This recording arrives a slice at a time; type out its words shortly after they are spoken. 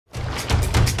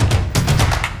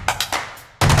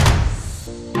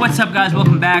What's up, guys?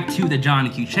 Welcome back to the John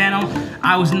and Q channel.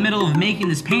 I was in the middle of making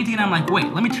this painting and I'm like,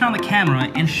 wait, let me turn on the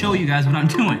camera and show you guys what I'm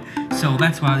doing. So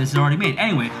that's why this is already made.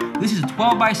 Anyway, this is a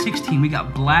 12 by 16. We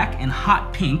got black and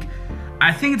hot pink.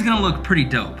 I think it's gonna look pretty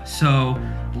dope. So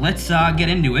let's get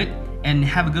into it and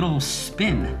have a good old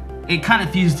spin. It kind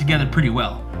of fuses together pretty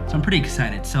well. So I'm pretty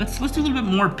excited. So let's do a little bit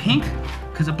more pink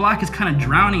because the black is kind of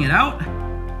drowning it out.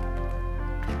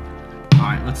 All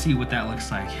right, let's see what that looks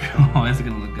like. Oh, that's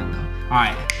gonna look good though. All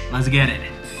right, let's get it.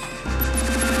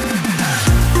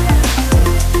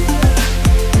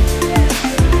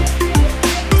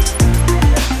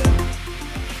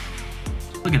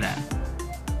 Look at that.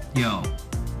 Yo,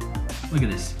 look at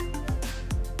this.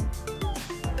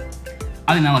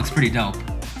 I think that looks pretty dope.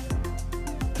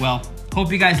 Well,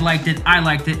 hope you guys liked it. I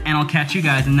liked it, and I'll catch you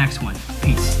guys in the next one.